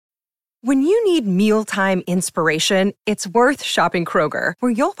When you need mealtime inspiration, it's worth shopping Kroger,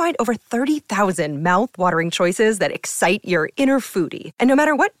 where you'll find over 30,000 mouth-watering choices that excite your inner foodie. And no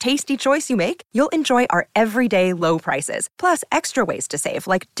matter what tasty choice you make, you'll enjoy our everyday low prices, plus extra ways to save,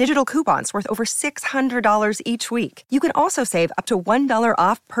 like digital coupons worth over $600 each week. You can also save up to $1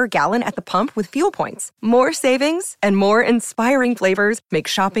 off per gallon at the pump with fuel points. More savings and more inspiring flavors make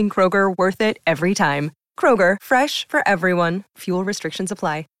shopping Kroger worth it every time. Kroger, fresh for everyone. Fuel restrictions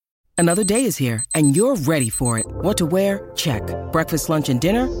apply. Another day is here, and you're ready for it. What to wear? Check. Breakfast, lunch, and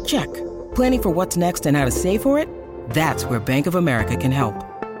dinner? Check. Planning for what's next and how to save for it? That's where Bank of America can help.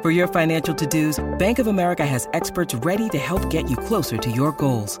 For your financial to-dos, Bank of America has experts ready to help get you closer to your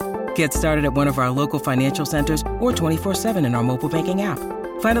goals. Get started at one of our local financial centers or 24/7 in our mobile banking app.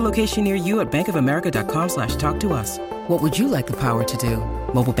 Find a location near you at bankofamerica.com/talktous. What would you like the power to do?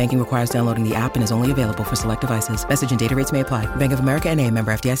 Mobile banking requires downloading the app and is only available for select devices. Message and data rates may apply. Bank of America N.A.,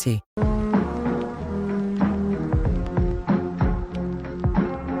 member FDIC.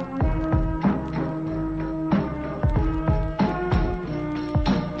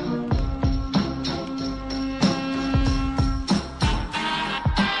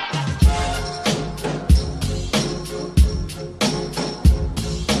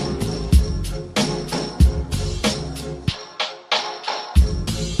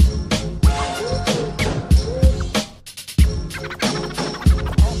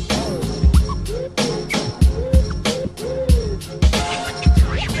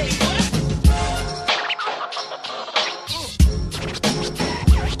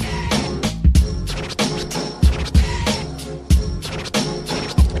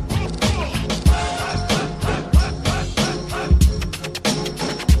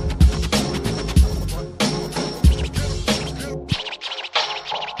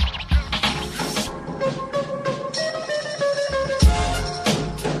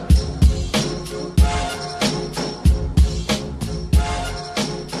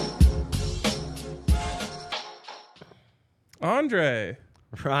 Andre.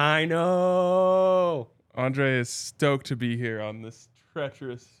 Rhino. Andre is stoked to be here on this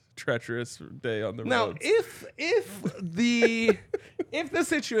treacherous day on the Now, roads. if the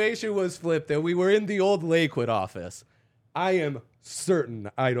situation was flipped and we were in the old Lakewood office, I am certain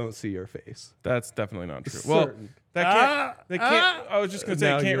I don't see your face. That's definitely not true. Certain. Well, that can't. I was just gonna say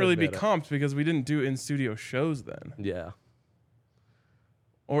Now it can't you really be admit it. comped because we didn't do in studio shows then, Yeah.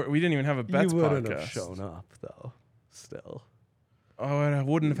 or we didn't even have a bets you wouldn't podcast. have shown up, though, still. Oh, and I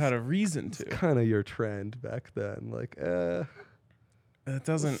wouldn't have had a reason to. Kind of your trend back then. Like, It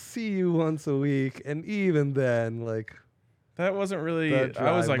doesn't. see you once a week. And even then, like, That wasn't really. That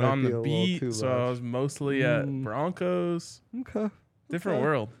I was drive like might on be the a little beat, too so I much. was mostly at Broncos. okay. Different Okay.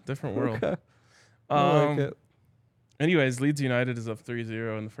 world. Different world. Okay. I like it. Anyways, Leeds United is up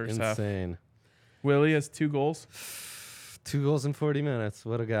 3-0 in the first half. Insane. Willie has 2 goals. 2 goals in 40 minutes.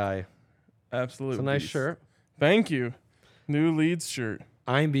 What a guy. Absolutely. It's a nice shirt. Thank you. New Leeds shirt.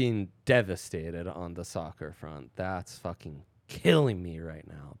 I'm being devastated on the soccer front. That's fucking killing me right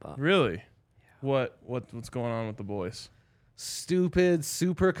now. But Really? What's going on with the boys? stupid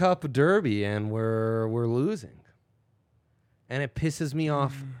Super Cup derby, and we're losing, and it pisses me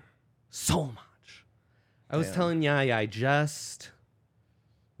off so much. I was telling Yaya, I just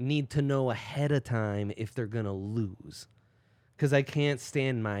need to know ahead of time if they're gonna lose, because I can't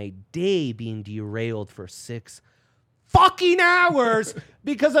stand my day being derailed for 6 fucking hours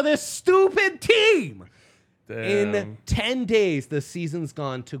because of this stupid team. Damn. In 10 days, the season's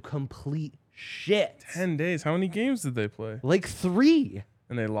gone to complete shit. 10 days. How many games did they play? Like 3.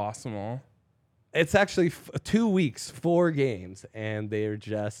 And they lost them all. It's actually 2 weeks, 4 games, and they're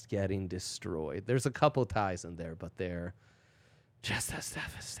just getting destroyed. There's a couple ties in there, but they're just as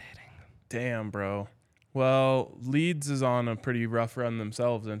devastating. Damn, bro. Well, Leeds is on a pretty rough run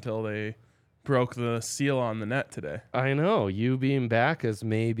themselves until they broke the seal on the net today. I know. You being back is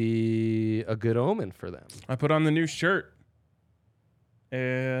maybe a good omen for them. I put on the new shirt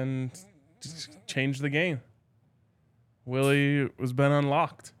and just changed the game. Willie has been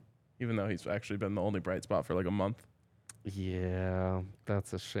unlocked, even though he's actually been the only bright spot for like a month. Yeah,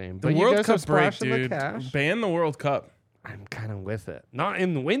 that's a shame. The But World you guys Cup are break, splashing the dude. cash. Ban the World Cup. I'm kind of with it. Not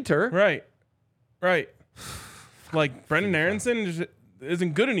in the winter. Right. Like, Brendan Aronson just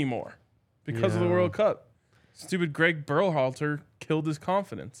isn't good anymore because of the Yeah. World Cup. Stupid Greg Berhalter killed his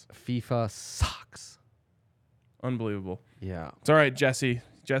confidence. FIFA sucks. Unbelievable. Yeah. It's all right, Jesse.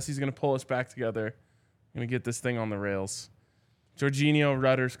 Jesse's going to pull us back together. Going to get this thing on the rails. Jorginho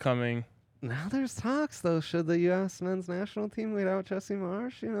Rudder's coming. Now there's talks, though. Should the U.S. men's national team wait out Jesse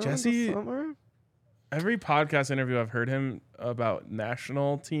Marsh? You know, in the Jesse- summer? every podcast interview I've heard him about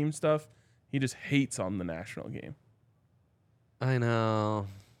national team stuff, he just hates on the national game. I know.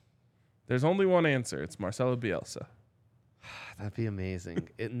 There's only one answer. It's Marcelo Bielsa. That'd be amazing.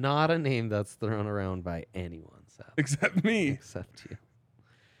 Not a name that's thrown around by anyone, Seth. Except me. Except you.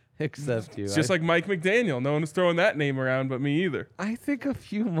 Except you. It's just like Mike McDaniel. No one was throwing that name around but me either. I think a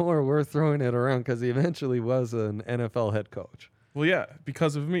few more were throwing it around because he eventually was an NFL head coach. Well, yeah,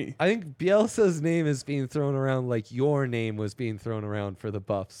 because of me. I think Bielsa's name is being thrown around like your name was being thrown around for the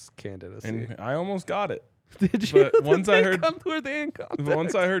Buffs candidacy. And I almost got it. Did you? But once I heard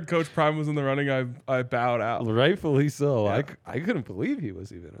Coach Prime was in the running, I bowed out. Rightfully so. Yeah. I couldn't believe he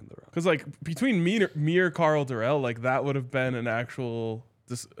was even in the running. Because like between me or Carl Durrell, like that would have been an actual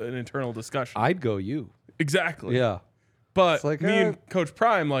an internal discussion. I'd go you. Exactly. Yeah. But like, me and Coach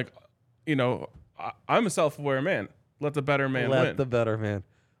Prime, like, you know, I'm a self-aware man. Let the better man win. Let the better man.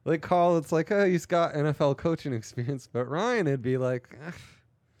 Like Carl, it's like, oh, he's got NFL coaching experience. But Ryan, it'd be like,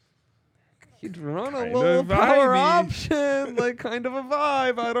 he'd run a little power option, like kind of a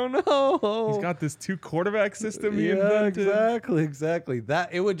vibe. I don't know. He's got this 2 quarterback system he invented. Exactly.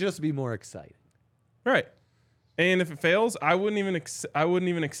 That it would just be more exciting. Right. And if it fails, I wouldn't even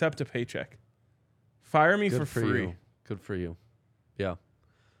accept a paycheck. Fire me for free. You. Good for you. Yeah.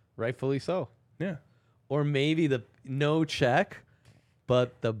 Rightfully so. Yeah. Or maybe the no check,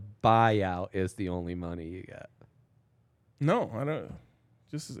 but the buyout is the only money you get. No, I don't.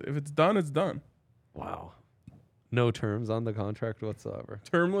 Just if it's done, it's done. Wow. No terms on the contract whatsoever.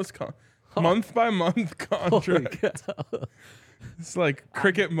 Termless month by month contract. It's like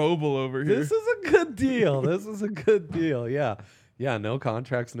Cricket Mobile over here. This is a good deal. Yeah. Yeah, no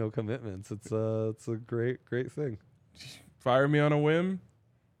contracts, no commitments. It's a great thing. Fire me on a whim.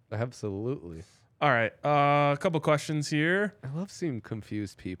 Absolutely. All right. A couple questions here. I love seeing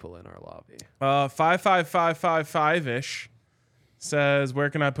confused people in our lobby. 55555-ish says, where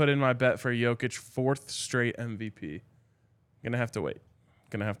can I put in my bet for Jokic 4th straight MVP? Gonna have to wait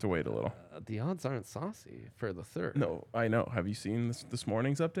a little. The odds aren't saucy for the 3rd. No, I know. Have you seen this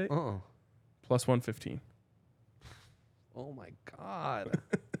morning's update? Plus 115. Oh my God.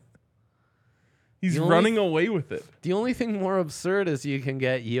 He's running away with it. The only thing more absurd is you can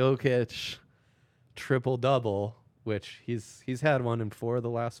get Jokic triple-double, which he's had one in 4 of the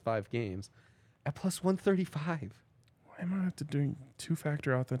last 5 games, at plus 135. Why am I have to doing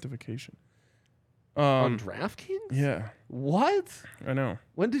 2-factor authentication? On DraftKings? Yeah. What? I know.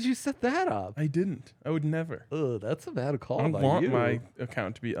 When did you set that up? I didn't. I would never. Oh, that's a bad call. I don't want my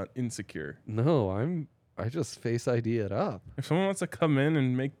account to be insecure. No, I just Face ID it up. If someone wants to come in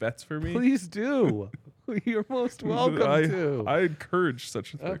and make bets for me, please do. You're most welcome to. I encourage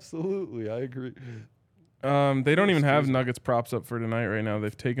such a thing. Absolutely, I agree. They don't even have Nuggets props up for tonight right now.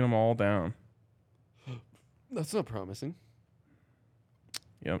 They've taken them all down. That's not promising.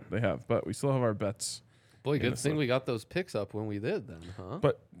 Yep, they have. But we still have our bets. Boy, good thing we got those picks up when we did then, huh?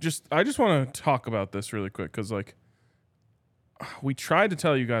 But I just want to talk about this really quick because, like, we tried to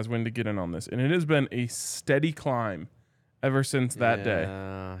tell you guys when to get in on this, and it has been a steady climb ever since that day.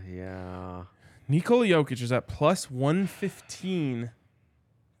 Yeah. Nikola Jokic is at plus 115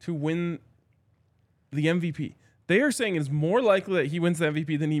 to win the MVP. They are saying it's more likely that he wins the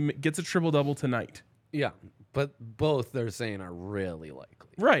MVP than he gets a triple-double tonight. Yeah, but both they're saying are really likely.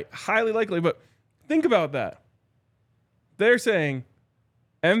 Right, highly likely, but think about that. They're saying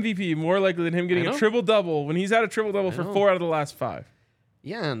MVP more likely than him getting a triple-double when he's had a triple-double for 4 out of the last 5.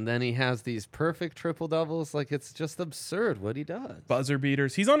 Yeah, and then he has these perfect triple-doubles. Like, it's just absurd what he does. Buzzer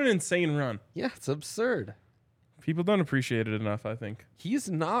beaters. He's on an insane run. Yeah, it's absurd. People don't appreciate it enough, I think. He's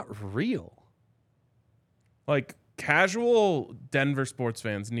not real. Like, casual Denver sports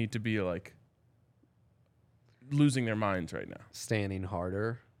fans need to be, like, losing their minds right now. Standing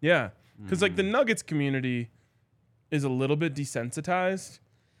harder. Yeah, because, like, the Nuggets community is a little bit desensitized,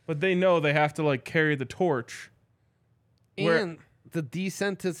 but they know they have to, like, carry the torch. And the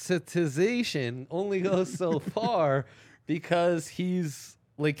desensitization only goes so far because he's,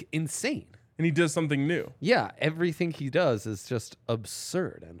 like, insane. And he does something new. Yeah, everything he does is just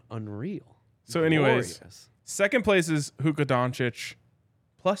absurd and unreal. So anyways, second place is Luka Doncic,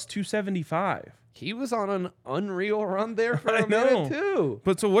 plus 275. He was on an unreal run there for a minute, too.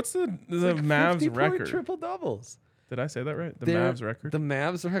 But so what's the like Mavs record? Triple-doubles. Did I say that right? The Mavs record? The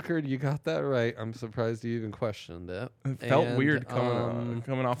Mavs record, you got that right. I'm surprised you even questioned it. It felt weird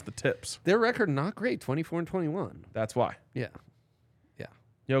coming off the tips. Their record, not great, 24-21. That's why. Yeah.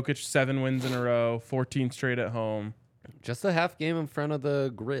 Jokic, 7 wins in a row, 14 straight at home. Just a half game in front of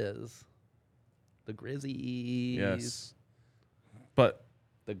the Grizz. The Grizzies. Yes. But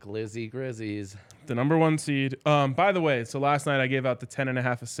The Glizzy Grizzies. The number 1 seed. By the way, so last night I gave out the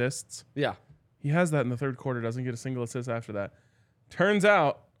 10.5 assists. Yeah. He has that in the third quarter, doesn't get a single assist after that. Turns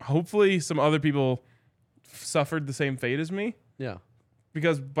out, hopefully some other people suffered the same fate as me. Yeah.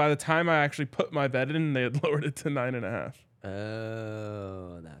 Because by the time I actually put my bet in, they had lowered it to 9.5.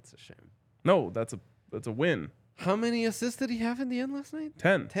 Oh, that's a shame. No, that's a win. How many assists did he have in the end last night?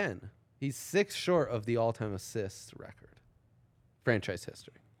 10. 10. He's 6 short of the all-time assists record. Franchise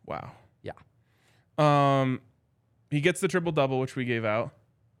history. Wow. Yeah. He gets the triple-double, which we gave out.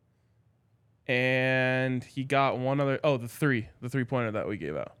 And he got one other... Oh, the three-pointer that we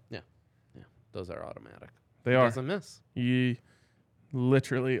gave out. Yeah. Those are automatic. They He are. doesn't miss. He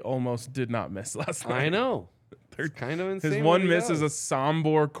literally almost did not miss last night. I know. It's kind of insane. His one miss is a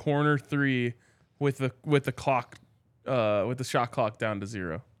Sombor corner 3 with the clock, with the shot clock down to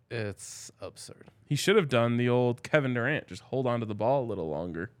 0. It's absurd. He should have done the old Kevin Durant. Just hold on to the ball a little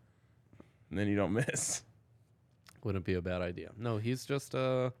longer, and then you don't miss. Wouldn't be a bad idea. No, he's just...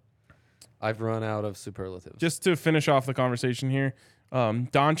 I've run out of superlatives. Just to finish off the conversation here,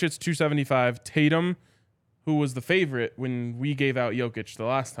 Doncic 275, Tatum, who was the favorite when we gave out Jokic the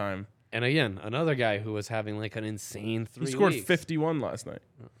last time. And again, another guy who was having like an insane 3 He scored weeks. 51 last night.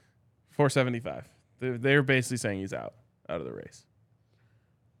 475. They're basically saying he's out of the race.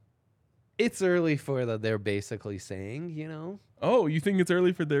 It's early for that. They're basically saying, you know. Oh, you think it's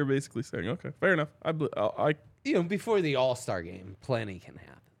early for they're basically saying? Okay, fair enough. I Before the All-Star game, plenty can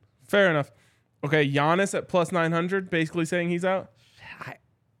happen. Fair enough. Okay, Giannis at plus 900, basically saying he's out.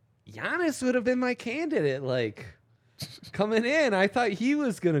 Giannis would have been my candidate, like, coming in. I thought he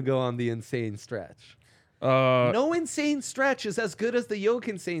was going to go on the insane stretch. No insane stretch is as good as the Yoke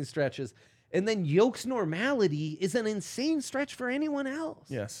insane stretches. And then Yoke's normality is an insane stretch for anyone else.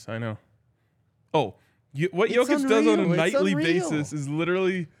 Yes, I know. Oh, what It's Jokic does on a unreal. It's nightly unreal. basis is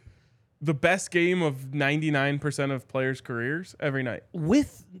literally the best game of 99% of players' careers every night.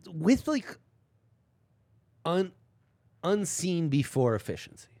 With like unseen before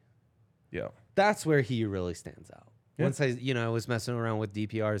efficiency. Yeah. That's where he really stands out. Yeah. Once I was messing around with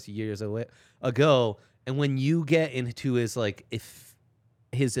DPRs years ago, and when you get into his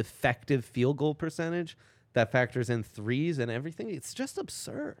his effective field goal percentage that factors in threes and everything, it's just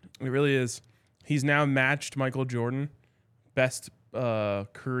absurd. It really is. He's now matched Michael Jordan, best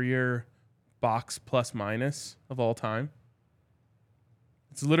career box plus minus of all time.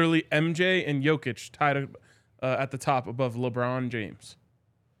 It's literally MJ and Jokic tied at the top above LeBron James.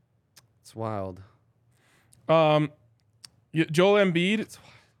 It's wild. Joel Embiid.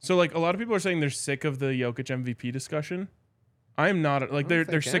 So like a lot of people are saying they're sick of the Jokic MVP discussion. I'm not. Like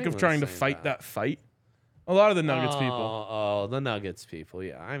they're sick of trying to fight that fight. A lot of the Nuggets people. Oh, the Nuggets people.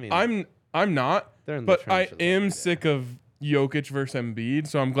 Yeah, I mean, I'm not. They're in the But I trenches am every day. sick of Jokic versus Embiid.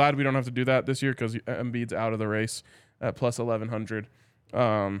 So I'm glad we don't have to do that this year because Embiid's out of the race at plus 1100.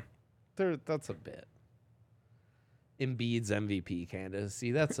 That's a bit. Embiid's MVP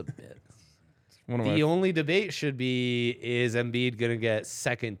candidacy. That's a bit. The only debate should be, is Embiid going to get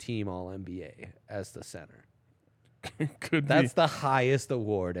second team All-NBA as the center? Could That's be. the highest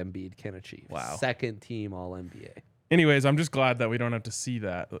award Embiid can achieve. Wow. Second team All-NBA. Anyways, I'm just glad that we don't have to see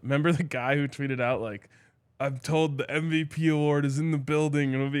that. Remember the guy who tweeted out like, "I'm told the MVP award is in the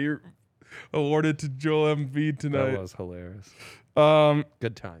building and will be awarded to Joel Embiid tonight." That was hilarious.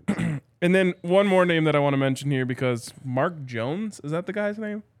 Good times. And then one more name that I want to mention here because Mark Jones, is that the guy's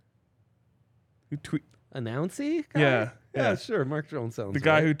name? Who Announcy? Guy? Yeah. Yeah, sure. Mark Jones sounds the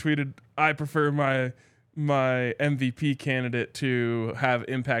guy right. who tweeted, "I prefer my MVP candidate to have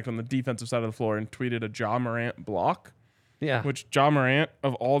impact on the defensive side of the floor," and tweeted a Ja Morant block. Yeah. Which Ja Morant,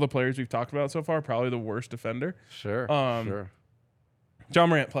 of all the players we've talked about so far, probably the worst defender. Sure. Sure. Ja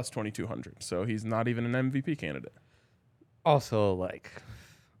Morant plus 2,200, so he's not even an MVP candidate. Also, like,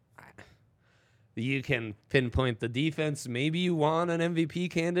 you can pinpoint the defense. Maybe you want an MVP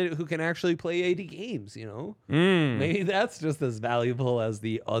candidate who can actually play 80 games, you know? Maybe that's just as valuable as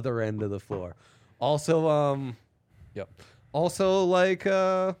the other end of the floor. Also, yep. Also, like,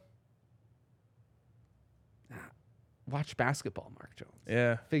 watch basketball, Mark Jones.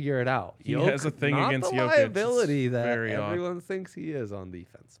 Yeah. Figure it out. He has a thing not against the Jokic. liability It's that very odd. everyone thinks he is on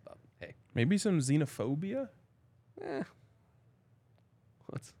defense. But hey, Maybe some xenophobia?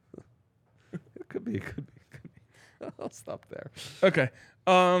 what's it could be. I'll stop there. Okay.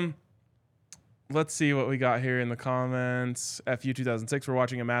 Let's see what we got here in the comments. FU 2006, we're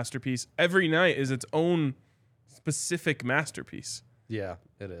watching a masterpiece. Every night is its own specific masterpiece. Yeah,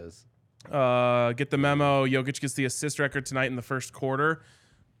 it is. Get the memo. Jokic gets the assist record tonight in the first quarter.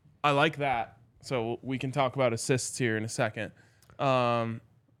 I like that. So we can talk about assists here in a second.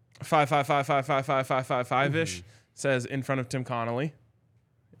 5-5-5-5-5-5-5-5-5-ish says in front of Tim Connolly.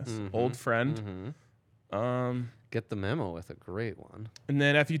 Yes, old friend. Get the memo with a great one. And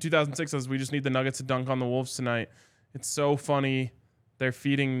then FU 2006 says we just need the Nuggets to dunk on the Wolves tonight. It's so funny. They're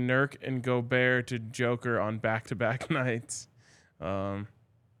feeding Nurk and Gobert to Joker on back-to-back nights. And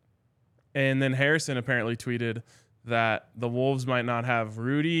then Harrison apparently tweeted that the Wolves might not have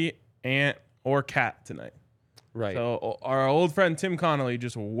Rudy, Ant, or Cat tonight. Right. So our old friend Tim Connolly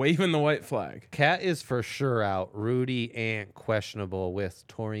just waving the white flag. Cat is for sure out. Rudy, Ant, questionable with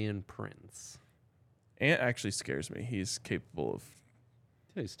Torian Prince. Ant actually scares me. He's capable of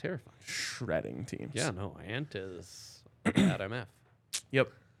He's terrifying. Shredding teams. Yeah, no, Ant is bad MF. Yep.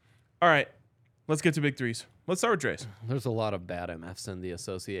 All right. Let's get to big threes. Let's start with Dre's. There's a lot of bad MFs in the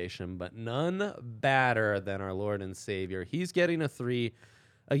association, but none badder than our Lord and Savior. He's getting a 3.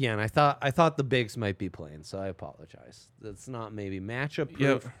 Again, I thought the bigs might be playing, so I apologize. That's not maybe matchup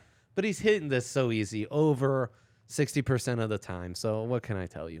proof, but he's hitting this so easy, over 60% of the time. So what can I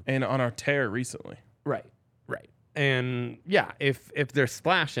tell you? And on our tear recently. Right. And yeah, if they're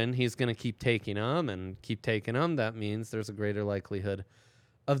splashing, he's going to keep taking them and keep taking them. That means there's a greater likelihood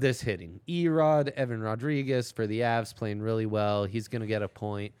of this hitting. Erod, Evan Rodriguez for the Avs playing really well. He's going to get a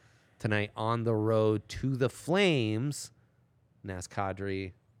point tonight on the road to the Flames. Nas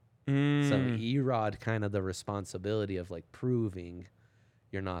Kadri. So Erod kind of the responsibility of like proving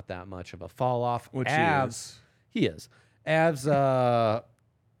you're not that much of a fall off. Which Avs, he is. Avs,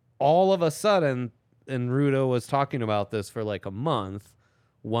 all of a sudden, and Rudo was talking about this for like a month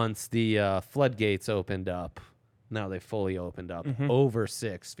once the floodgates opened up. Now they fully opened up. Over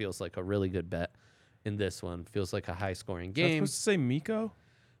 6 feels like a really good bet in this one. Feels like a high-scoring game. Supposed to say Miko?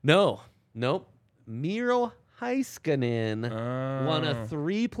 Nope. Miro Heiskanen, one of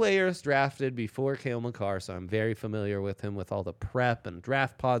 3 players drafted before Cale Makar, so I'm very familiar with him with all the prep and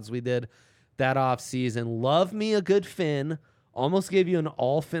draft pods we did that offseason. Love me a good Finn. Almost gave you an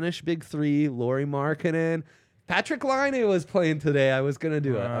all-finish big 3. Lauri Markkanen. Patrick Laine was playing today. I was going to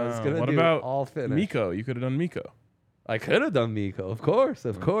do it. I was going to do about all finish. Miko? You could have done Miko. I could have done Miko, of course.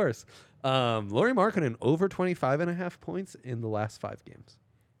 Lauri Markkanen over 25.5 points in the last 5 games.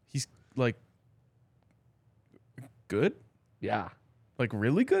 He's like good? Yeah. Like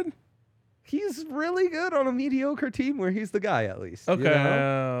really good? He's really good on a mediocre team where he's the guy at least. Okay. You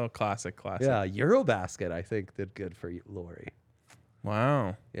know? Classic. Yeah, Eurobasket I think did good for Lauri.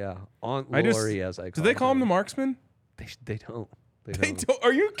 Wow. Yeah, Aunt Lauri as I call Do they call him the marksman? They don't. They don't.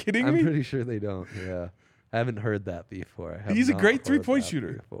 Are you kidding me? I'm pretty sure they don't. Yeah, I haven't heard that before. He's a great 3-point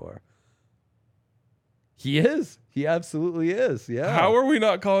shooter. Before. He is. He absolutely is. Yeah. How are we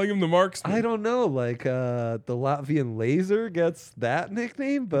not calling him the marksman? I don't know. Like the Latvian Laser gets that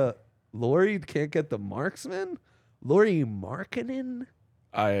nickname, but Lauri can't get the marksman. Lauri Markkanen.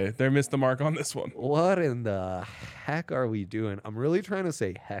 They missed the mark on this one. What in the heck are we doing? I'm really trying to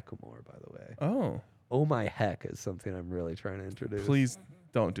say heck more, by the way. Oh my heck is something I'm really trying to introduce. Please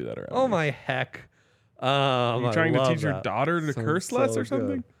don't do that around Oh me. my heck. Are you trying to teach your daughter to curse less or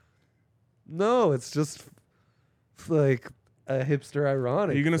something? Good. No, it's just like a hipster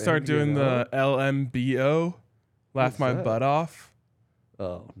ironic. Are you going to start doing the LMBO? Laugh my butt off?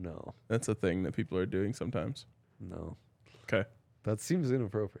 Oh, no. That's a thing that people are doing sometimes. No. Okay. That seems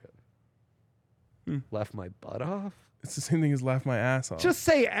inappropriate. Laugh my butt off? It's the same thing as laugh my ass off. Just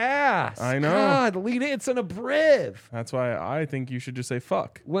say ass. I know. God, lean in. It's an abrev. That's why I think you should just say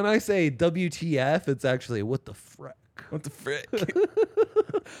fuck. When I say WTF, it's actually what the frick. What the frick? The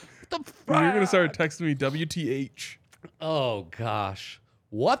frick? You're going to start texting me WTH. Oh, gosh.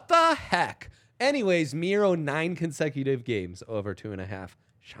 What the heck? Anyways, Miro 9 consecutive games over 2.5.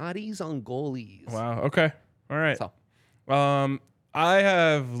 Shotties on goalies. Wow. Okay. All right. So. I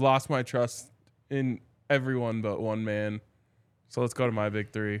have lost my trust in everyone but one man. So let's go to my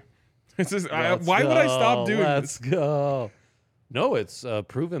big 3. It's just, why would I stop doing Let's this? go. No, it's a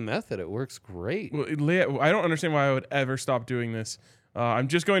proven method. It works great. Well, I don't understand why I would ever stop doing this. I'm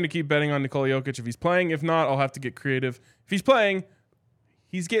just going to keep betting on Nikola Jokic if he's playing. If not, I'll have to get creative. If he's playing,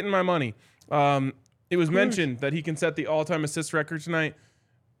 he's getting my money. It was mentioned that he can set the all-time assist record tonight.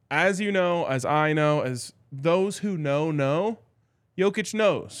 As you know, as I know, as those who know, Jokic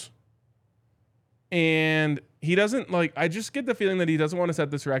knows. And he doesn't I just get the feeling that he doesn't want to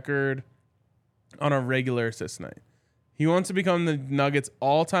set this record on a regular assist night. He wants to become the Nuggets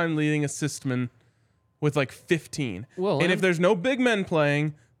all-time leading assistman with 15. And if there's no big men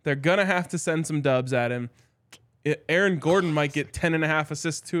playing, they're going to have to send some dubs at him. Aaron Gordon might get 10.5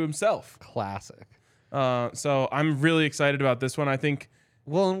 assists to himself. Classic. So I'm really excited about this one. I think.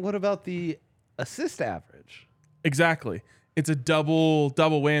 Well, and what about the assist average? Exactly. it's a double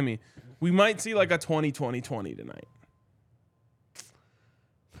whammy. We might see like a 20-20-20 tonight.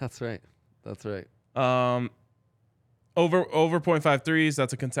 That's right. Over 0.5 threes.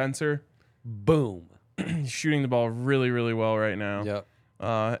 That's a consensus. Boom. He's shooting the ball really, really well right now. Yep.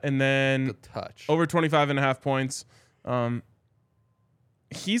 And then Good touch. over 25.5 points.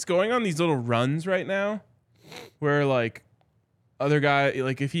 He's going on these little runs right now where like other guy,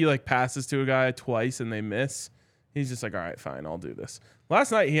 like if he like passes to a guy twice and they miss, he's just like, all right, fine, I'll do this.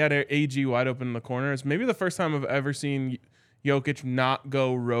 Last night he had AG wide open in the corner. It's maybe the first time I've ever seen Jokic not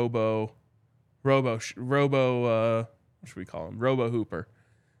go robo, what should we call him? Robo hooper,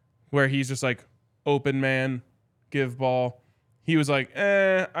 where he's just like open man, give ball. He was like,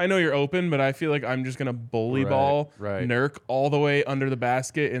 I know you're open, but I feel like I'm just going to bully ball Nurk all the way under the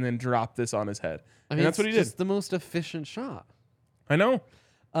basket and then drop this on his head. I mean, and that's what he did. It's the most efficient shot. I know.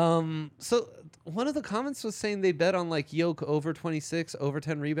 So one of the comments was saying they bet on like Yoke over 26, over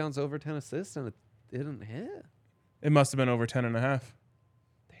 10 rebounds, over 10 assists, and it didn't hit. It must have been over 10.5. Dang.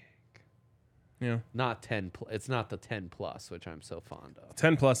 Yeah. Not 10. It's not the 10 plus, which I'm so fond of.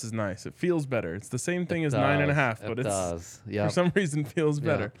 10 plus is nice. It feels better. It's the same thing as 9.5, but it's for some reason feels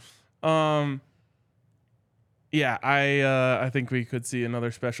better. Yeah, I think we could see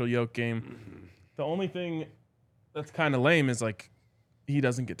another special Yoke game. Mm-hmm. The only thing that's kind of lame is like he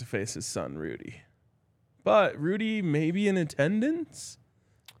doesn't get to face his son Rudy. But Rudy maybe in attendance.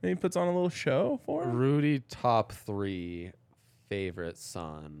 Maybe puts on a little show for him. Rudy, top 3 favorite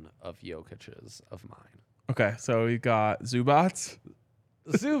son of Jokic's of mine. Okay, so we got Zubats.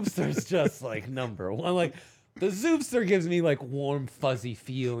 Zoobster's just like number one. Like the Zoobster gives me like warm, fuzzy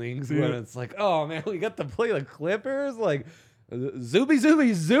feelings when it's like, oh man, we got to play the Clippers. Like Zoom is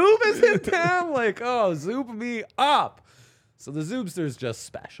in town. Like, oh, zoop me up. So the Zoobster's just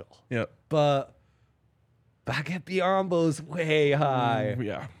special. Yep. But Baguette Biombo's way high.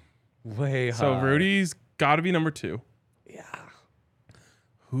 Yeah. Way high. So Rudy's got to be number 2. Yeah.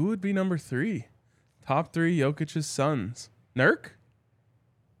 Who would be number 3? Top 3 Jokic's sons. Nurk?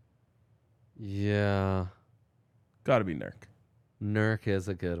 Yeah. Got to be Nurk. Nurk is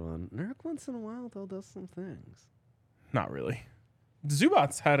a good one. Nurk once in a while, though, does some things. Not really.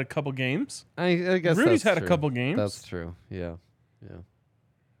 Zubats had a couple games. I guess Rudy's that's had true. a couple games. That's true. Yeah.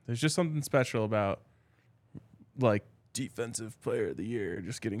 There's just something special about like defensive player of the year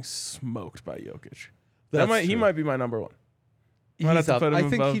just getting smoked by Jokic. He might be my number 1. Might have to put him I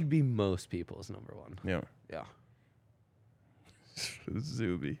think above. he'd be most people's number 1. Yeah. Yeah.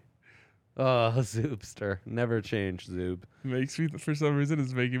 Zuby. Oh, Zoobster. Never change, Zoob. Makes me, for some reason,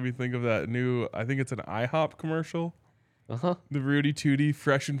 it's making me think of that new, I think it's an IHOP commercial. Uh-huh. The Rudy Tooty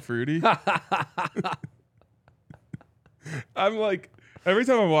Fresh and Fruity. I'm like, every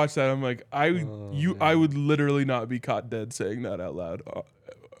time I watch that, I'm like, I would literally not be caught dead saying that out loud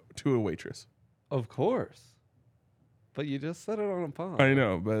to a waitress. Of course. But you just said it on a pod. I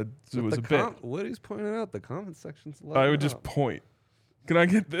know, but it was a bit. Woody's pointing out the comment section's I would just point. Can I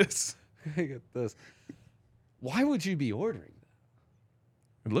get this? I get this. Why would you be ordering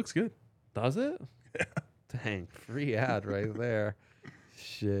that? It looks good. Does it? Yeah. Dang, free ad right there.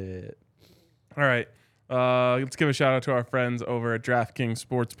 Shit. All right. Let's give a shout out to our friends over at DraftKings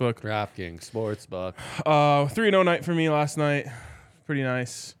Sportsbook. DraftKings Sportsbook. 3-0 night for me last night. Pretty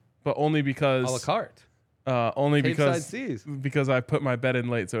nice. But only because... A la carte. Only Cape because I put my bet in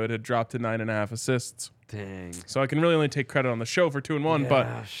late, so it had dropped to 9.5 assists. Dang. So I can really only take credit on the show for 2-1, but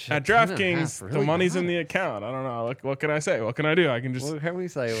at DraftKings, really the money's in the account. I don't know. What can I say? What can I do? I can just what can we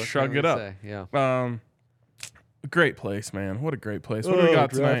say? shrug it up. Yeah. Great place, man. What a great place. What do we got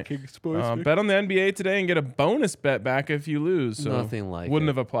tonight? Bet on the NBA today and get a bonus bet back if you lose. So nothing like wouldn't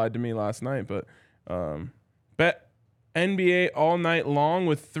it. have applied to me last night, but bet NBA all night long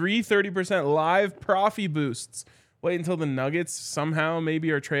with 30% live profit boosts. Wait until the Nuggets somehow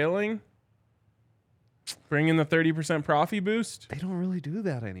maybe are trailing. Bring in the 30% profit boost. They don't really do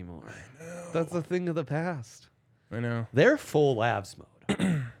that anymore. I know. That's a thing of the past. I know. They're full labs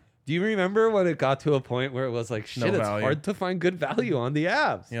mode. Do you remember when it got to a point where it was like, shit, it's hard to find good value on the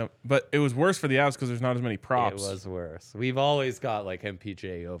abs? Yep. But it was worse for the abs because there's not as many props. It was worse. We've always got like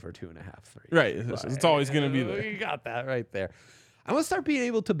MPJ over 2.5, 3. Right. It's always going to be there. You got that right there. I'm going to start being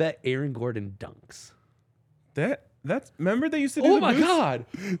able to bet Aaron Gordon dunks. That's remember they used to do Oh my God.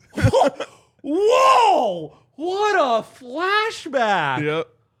 Whoa! What a flashback. Yep.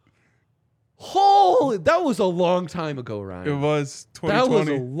 Holy, that was a long time ago, Ryan. It was 2020. That was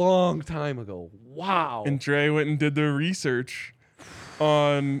a long time ago. Wow. And Dre went and did the research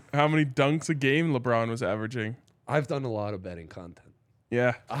on how many dunks a game LeBron was averaging. I've done a lot of betting content.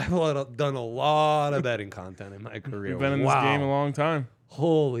 Yeah. I've done a lot of betting content in my career. We've been in this game a long time.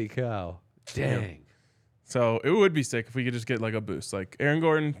 Holy cow. Dang. Yeah. So it would be sick if we could just get like a boost. Like Aaron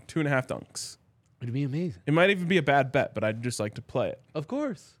Gordon, 2.5 dunks. It'd be amazing. It might even be a bad bet, but I'd just like to play it. Of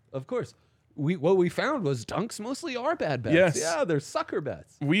course. What we found was dunks mostly are bad bets. Yes. Yeah, they're sucker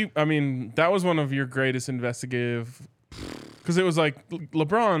bets. That was one of your greatest investigative, because it was like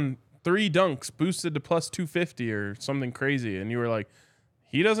LeBron 3 dunks boosted to plus 250 or something crazy, and you were like,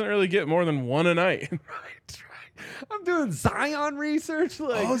 he doesn't really get more than 1 a night. Right. I'm doing Zion research.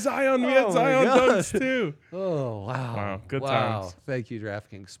 Zion, we had Zion dunks too. Oh wow! Wow, good times. Thank you,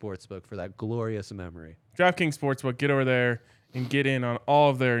 DraftKings Sportsbook, for that glorious memory. DraftKings Sportsbook, get over there and get in on all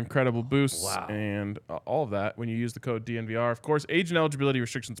of their incredible boosts and all of that when you use the code DNVR. Of course, age and eligibility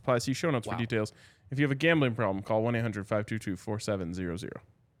restrictions apply. See show notes for details. If you have a gambling problem, call 1-800-522-4700.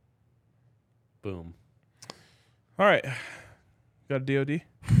 Boom. All right. Got a DOD?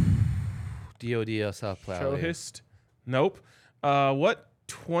 DOD South Plow. Showhist? Nope. What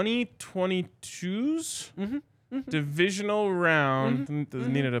 2022's divisional round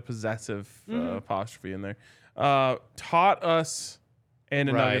needed a possessive apostrophe in there. Taught us and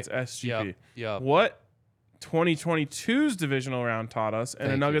a Nuggets SGP. Yep. What 2022's divisional round taught us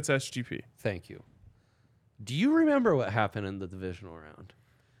and a Nuggets SGP. Thank you. Do you remember what happened in the divisional round?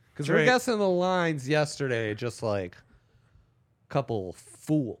 Because we're guessing the lines yesterday, just like a couple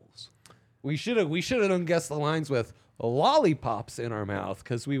fools. We should have unguessed the lines with lollipops in our mouth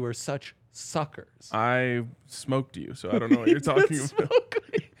because we were such suckers. I smoked you, so I don't know what you're talking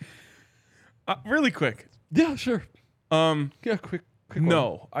about. Really quick. Yeah, sure. Quick No,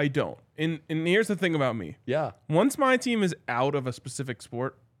 one. I don't. And here's the thing about me. Yeah. Once my team is out of a specific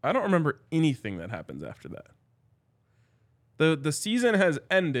sport, I don't remember anything that happens after that. The season has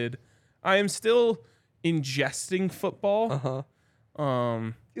ended. I am still ingesting football.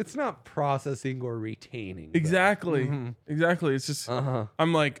 It's not processing or retaining. Exactly. Exactly. It's just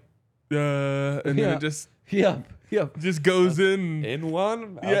I'm like, and then it just just goes in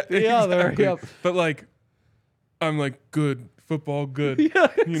one, out the other. Exactly. Yep. But like, I'm like, good football, good. Yeah,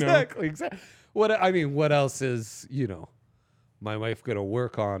 exactly. Exactly. What else is my wife gonna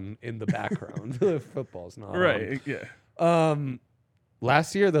work on in the background? Football's not right. on. Yeah.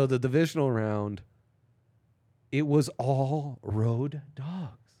 Last year though, the divisional round, it was all road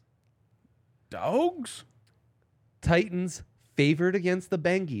dogs. Dogs? Titans favored against the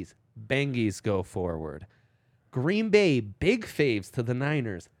Bengies. Bengies go forward. Green Bay, big faves to the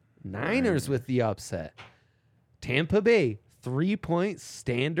Niners. Niners with the upset. Tampa Bay, 3-point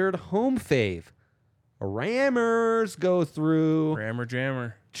standard home fave. Rammers go through. Rammer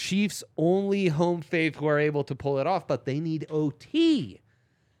jammer. Chiefs only home fave who are able to pull it off, but they need OT.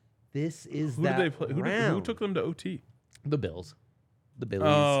 This is Who that did they play? round. Who took them to OT? The Bills. The Billies.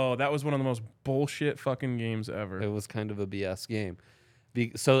 Oh, that was one of the most bullshit fucking games ever. It was kind of a BS game.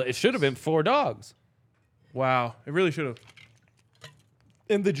 So it should have been 4 dogs. Wow. It really should have.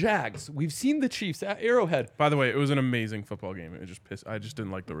 And the Jags. We've seen the Chiefs at Arrowhead. By the way, it was an amazing football game. It just pissed. I just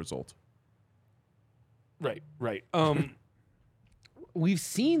didn't like the result. Right. We've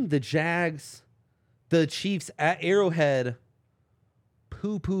seen the Jags, the Chiefs at Arrowhead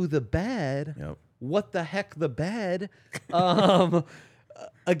poo-poo the bed. Yep. What the heck, the bed?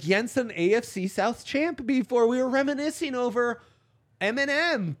 Against an AFC South champ before. We were reminiscing over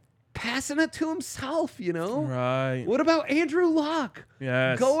Eminem passing it to himself, Right. What about Andrew Luck?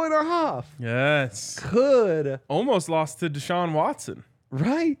 Yes. Going off. Yes. Could. Almost lost to Deshaun Watson.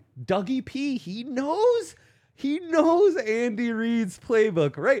 Right. Dougie P. He knows Andy Reid's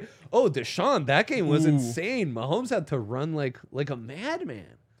playbook, right? Oh, Deshaun, that game was insane. Mahomes had to run like a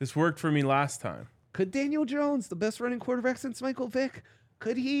madman. This worked for me last time. Could Daniel Jones, the best running quarterback since Michael Vick,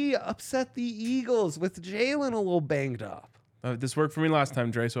 could he upset the Eagles with Jalen a little banged up? This worked for me last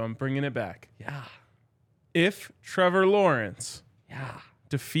time, Dre, so I'm bringing it back. Yeah. If Trevor Lawrence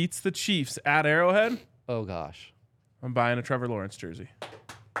defeats the Chiefs at Arrowhead, oh gosh, I'm buying a Trevor Lawrence jersey.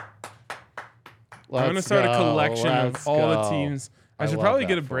 I'm going to Let's start go. a collection of Let's all the go. teams. I should love probably that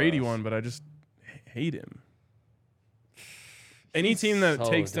get a for Brady us. one, but I just hate him. Any team that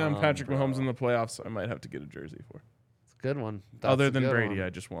so takes down dumb, Patrick bro. Mahomes in the playoffs, I might have to get a jersey for. It's a good one. That's Other a than good Brady, one. I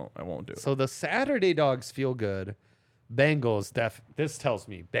just won't. I won't do it. So the Saturday dogs feel good. Bengals, this tells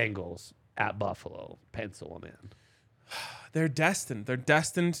me Bengals at Buffalo, pencil them in. They're destined. They're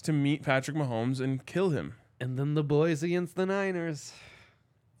destined to meet Patrick Mahomes and kill him. And then the boys against the Niners.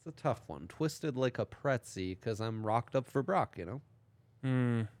 It's a tough one. Twisted like a pretzi because I'm rocked up for Brock, They're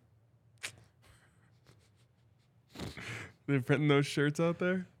printing those shirts out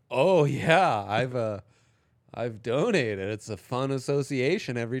there. Oh yeah, I've donated. It's a fun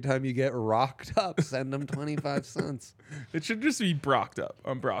association. Every time you get rocked up, send them 25 cents. It should just be brocked up.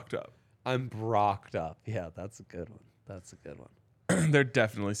 I'm brocked up. I'm brocked up. Yeah, that's a good one. That's a good one. They're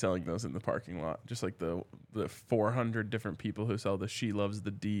definitely selling those in the parking lot. Just like the 400 different people who sell the She Loves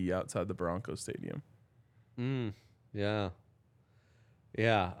the D outside the Broncos Stadium. Yeah.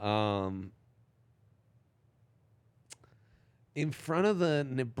 Yeah. In front of the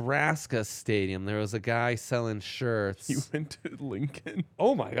Nebraska Stadium, there was a guy selling shirts. You went to Lincoln?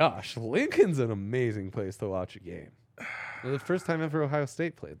 Oh my gosh. Lincoln's an amazing place to watch a game. It was the first time ever Ohio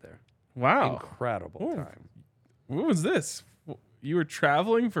State played there. Wow. Incredible time. What was this? You were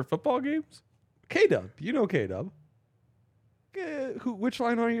traveling for football games? K-Dub. You know K-Dub. Which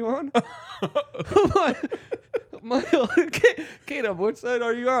line are you on? K-Dub, which side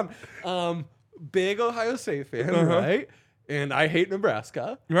are you on? Big Ohio State fan, right? And I hate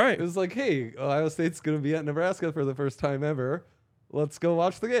Nebraska. Right. It was like, hey, Ohio State's going to be at Nebraska for the first time ever. Let's go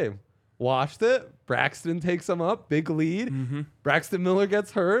watch the game. Watched it. Braxton takes them up. Big lead. Braxton Miller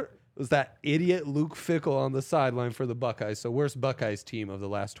gets hurt. It was that idiot Luke Fickell on the sideline for the Buckeyes. So worst Buckeyes team of the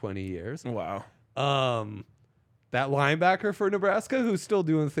last 20 years. Wow. That linebacker for Nebraska who's still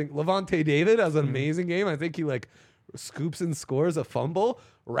doing things. Levante David has an amazing game. I think he like scoops and scores a fumble.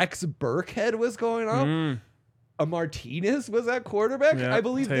 Rex Burkhead was going up. A Martinez was at quarterback. Yeah, I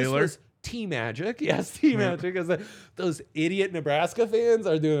believe Taylor. this was T-Magic. Yes, T-Magic. Those idiot Nebraska fans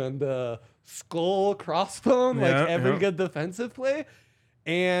are doing the skull crossbone, like every good defensive play.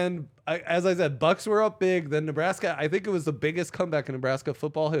 And as I said, Bucks were up big. Then Nebraska, I think it was the biggest comeback in Nebraska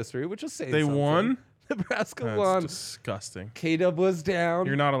football history, which is saying They something. won? Nebraska That's won. disgusting. K-Dub was down.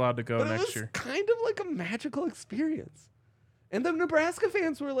 You're not allowed to go but next it was year. kind of like a magical experience. And the Nebraska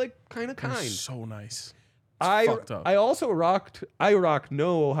fans were like kind of They're kind. so nice. I also rocked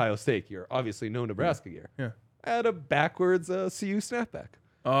no Ohio State gear, obviously no Nebraska gear. Yeah. I had a backwards CU snapback.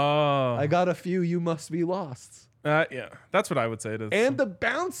 Oh. I got a few "You Must Be Lost." Yeah. That's what I would say. And the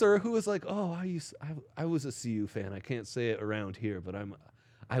bouncer who was like, "Oh, I was a CU fan. I can't say it around here, but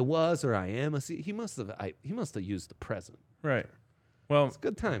I was or I am a CU." He must have used the present. Right. Well, It's a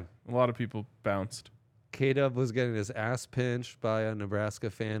good time. a lot of people bounced. K-Dub was getting his ass pinched by a Nebraska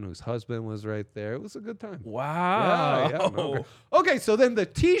fan whose husband was right there. It was a good time. Wow. Yeah, no, okay, so then the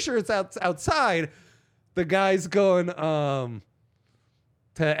T-shirts outside, the guy's going to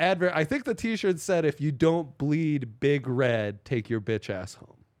advert. I think the T-shirt said, "If you don't bleed big red, take your bitch ass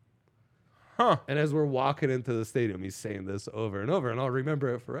home." Huh. And as we're walking into the stadium, he's saying this over and over, and I'll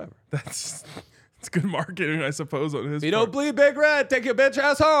remember it forever. It's good marketing, I suppose, on his If you don't bleed big red, take your bitch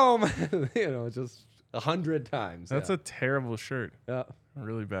ass home. Just 100 times. That's a terrible shirt. a A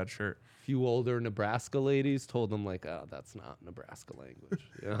really bad shirt. few older Nebraska ladies told them like, "Oh, that's not Nebraska language."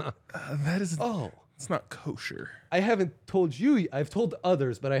 Yeah. That is. Oh, It's not kosher. I haven't told you. I've told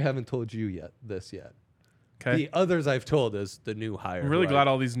others, but I haven't told you yet. Okay. The others I've told is the new hire. I'm really glad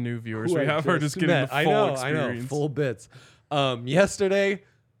all these new viewers we have are just getting the full experience. I know, full bits. Yesterday,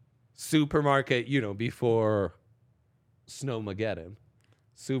 supermarket, before Snowmageddon,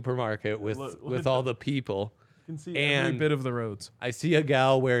 supermarket with all the people. You can see every And bit of the roads. I see a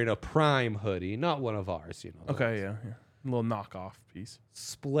gal wearing a Prime hoodie, not one of ours, Okay, yeah. A little knockoff piece.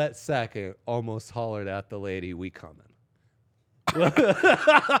 Split second, almost hollered at the lady, "We coming."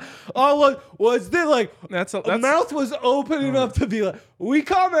 Oh, look, was there like That's the mouth was opening up to be like, "We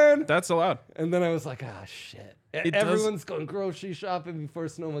coming." That's allowed. And then I was like, "Ah, shit." Everyone's going grocery shopping before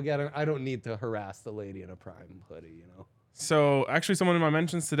Snowmageddon. I don't need to harass the lady in a Prime hoodie, So actually, someone in my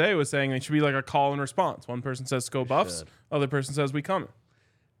mentions today was saying it should be like a call and response. One person says "Go Buffs," should. other person says "We coming."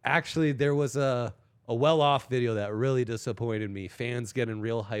 Actually, there was a well-off video that really disappointed me. Fans getting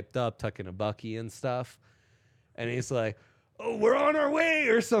real hyped up, tucking a Bucky and stuff. And he's like, "Oh, we're on our way,"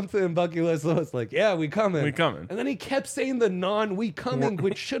 or something. And Bucky was like, "Yeah, we coming. We coming." And then he kept saying the "we coming,"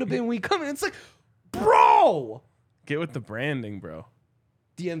 which should have been "we coming." It's like, bro! Get with the branding, bro.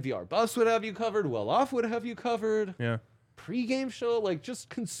 DNVR Buffs would have you covered. Well-off would have you covered. Yeah. Pre-game show, just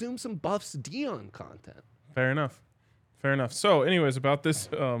consume some Buffs Dion content. Fair enough. So, anyways, about this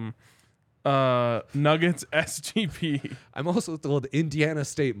Nuggets SGP. I'm also told Indiana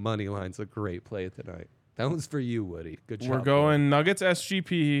State money line's a great play tonight. That one's for you, Woody. Good job. We're going Nuggets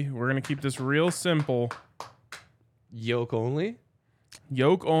SGP. We're gonna keep this real simple. Yoke only.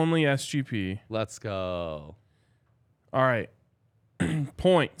 Yoke only SGP. Let's go. All right.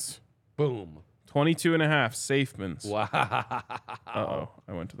 Points. Boom. 22.5 Safemans. Wow. Uh-oh.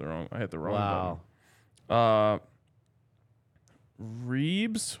 I hit the wrong Wow. button.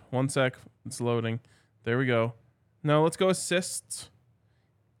 Reeves. One sec. It's loading. There we go. No, let's go assists.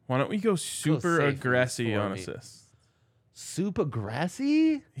 Why don't we go super safe aggressive for on me. assists? Super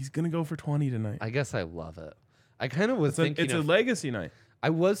grassy? He's going to go for 20 tonight. I guess I love it. I kind of was thinking It's a legacy night. I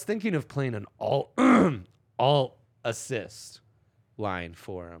was thinking of playing an all assist line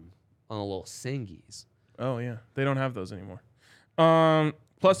for him on a little singies. Oh, yeah. They don't have those anymore.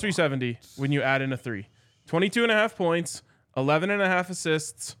 Plus 370 when you add in a 3. 22.5 points, 11.5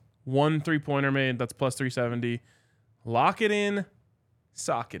 assists, 1 3-pointer made. That's plus 370. Lock it in.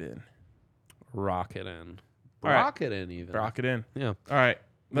 Sock it in. Rock it in. All right. Rock it in even. Rock it in. Yeah. All right.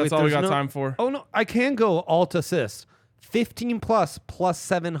 That's Wait, all we there's got time for. Oh, no. I can go alt assist. 15 plus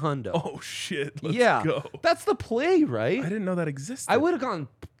 700. Oh, shit. Let's yeah. go. That's the play, I right? didn't know that existed. I would have gone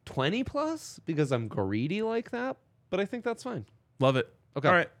 20 plus because I'm greedy like that, but I think that's fine. Love it. Okay.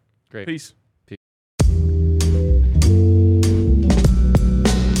 All right. Great. Peace.